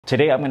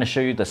Today I'm going to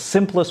show you the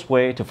simplest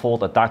way to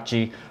fold a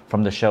dakji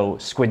from the show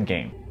Squid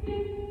Game.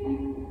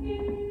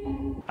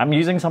 I'm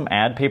using some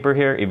ad paper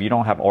here. If you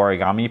don't have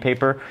origami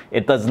paper,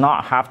 it does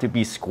not have to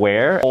be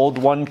square. Fold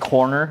one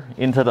corner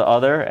into the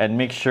other and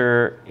make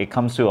sure it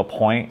comes to a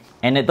point.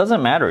 And it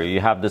doesn't matter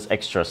you have this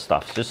extra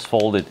stuff. Just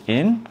fold it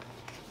in.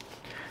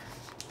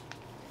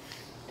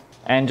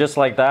 And just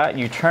like that,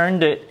 you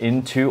turned it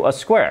into a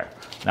square.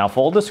 Now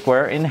fold the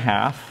square in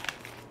half.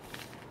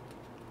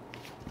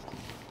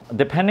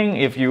 Depending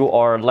if you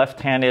are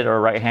left-handed or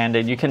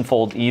right-handed, you can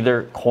fold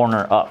either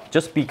corner up.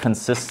 Just be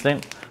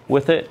consistent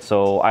with it.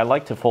 So I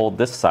like to fold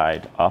this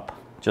side up.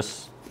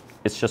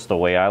 It's just the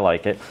way I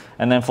like it.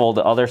 And then fold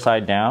the other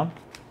side down.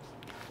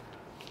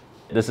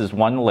 This is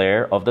one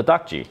layer of the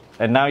ddakji.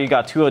 And now you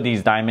got two of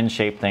these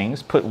diamond-shaped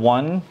things. Put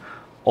one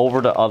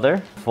over the other.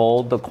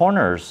 Fold the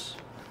corners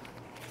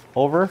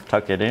over,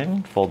 tuck it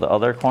in. Fold the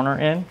other corner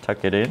in,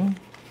 tuck it in.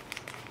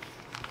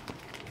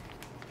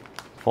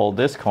 Fold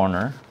this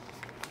corner.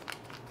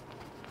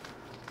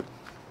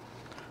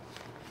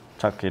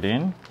 Tuck it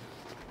in,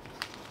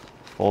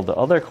 fold the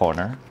other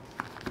corner,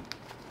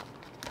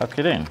 tuck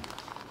it in.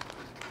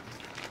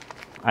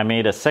 I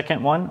made a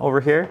second one over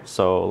here,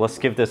 so let's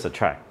give this a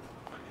try.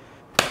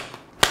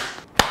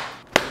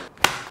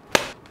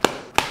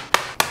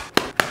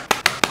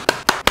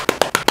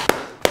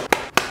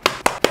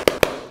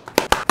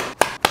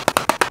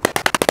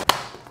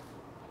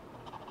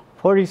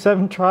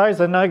 $47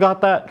 tries and I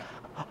got that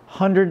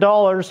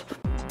 $100.